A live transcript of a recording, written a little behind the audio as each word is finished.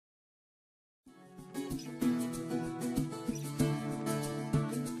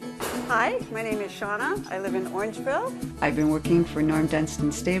Hi, my name is Shauna. I live in Orangeville. I've been working for Norm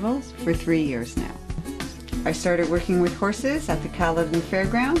Dunstan Stables for 3 years now. I started working with horses at the Caledon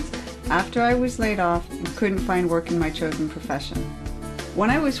Fairgrounds after I was laid off and couldn't find work in my chosen profession. When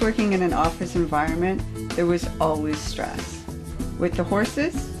I was working in an office environment, there was always stress. With the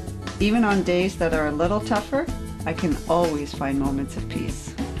horses, even on days that are a little tougher, I can always find moments of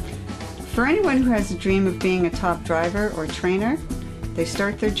peace. For anyone who has a dream of being a top driver or trainer, they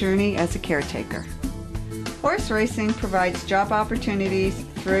start their journey as a caretaker. Horse racing provides job opportunities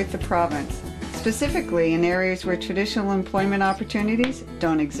throughout the province, specifically in areas where traditional employment opportunities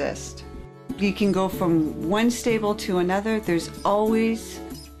don't exist. You can go from one stable to another. There's always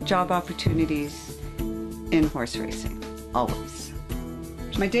job opportunities in horse racing, always.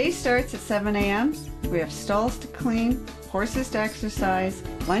 My day starts at 7 a.m. We have stalls to clean, horses to exercise.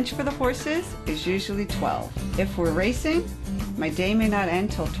 Lunch for the horses is usually 12. If we're racing, my day may not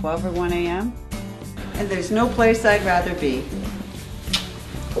end till 12 or 1 a.m. And there's no place I'd rather be.